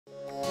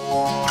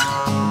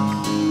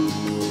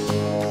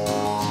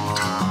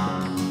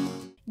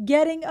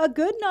Getting a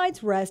good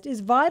night's rest is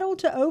vital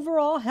to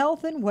overall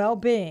health and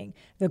well-being.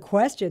 The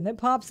question that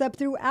pops up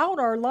throughout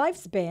our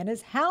lifespan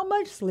is how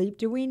much sleep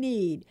do we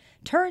need?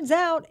 Turns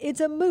out it's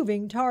a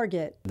moving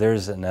target.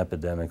 There's an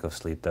epidemic of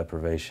sleep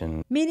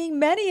deprivation, Meaning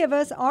many of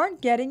us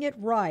aren't getting it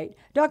right.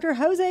 Dr.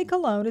 Jose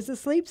Colon is a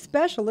sleep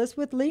specialist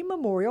with Lee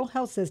Memorial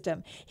Health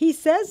System. He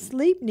says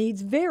sleep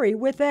needs vary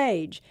with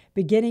age.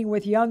 Beginning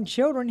with young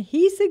children,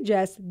 he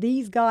suggests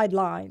these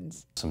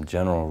guidelines. Some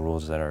general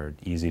rules that are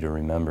easy to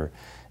remember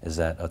is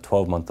that a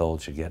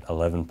 12-month-old should get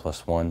 11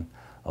 plus 1,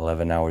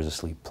 11 hours of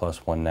sleep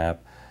plus 1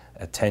 nap.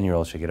 A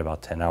 10-year-old should get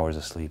about 10 hours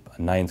of sleep.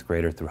 A 9th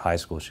grader through high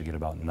school should get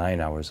about 9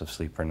 hours of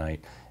sleep per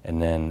night.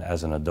 And then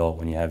as an adult,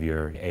 when you have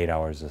your 8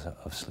 hours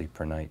of sleep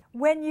per night.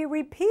 When you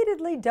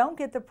repeatedly don't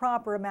get the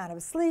proper amount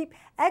of sleep,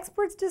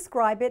 experts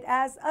describe it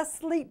as a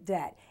sleep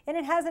debt, and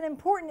it has an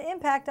important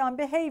impact on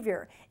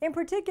behavior, in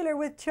particular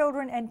with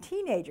children and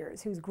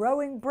teenagers whose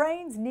growing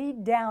brains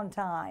need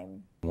downtime.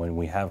 When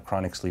we have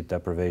chronic sleep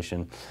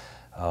deprivation,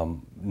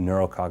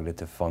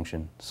 neurocognitive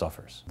function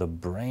suffers. The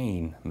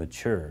brain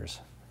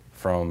matures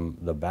from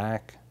the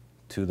back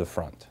to the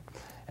front,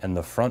 and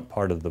the front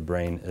part of the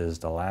brain is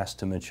the last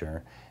to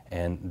mature,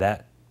 and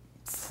that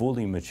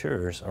fully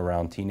matures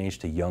around teenage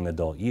to young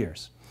adult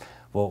years.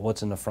 Well,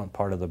 what's in the front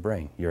part of the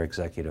brain? Your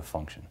executive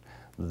function,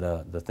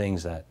 the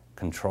things that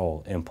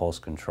control, impulse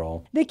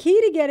control. The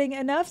key to getting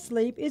enough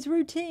sleep is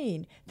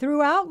routine.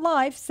 Throughout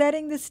life,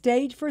 setting the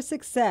stage for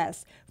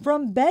success,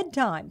 from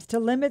bedtimes to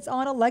limits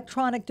on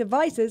electronic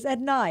devices at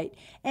night,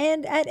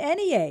 and at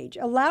any age,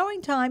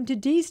 allowing time to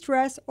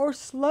de-stress or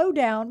slow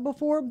down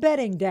before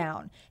bedding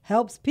down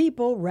helps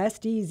people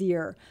rest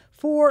easier.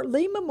 For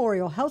Lee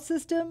Memorial Health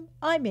System,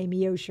 I'm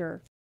Amy Osher.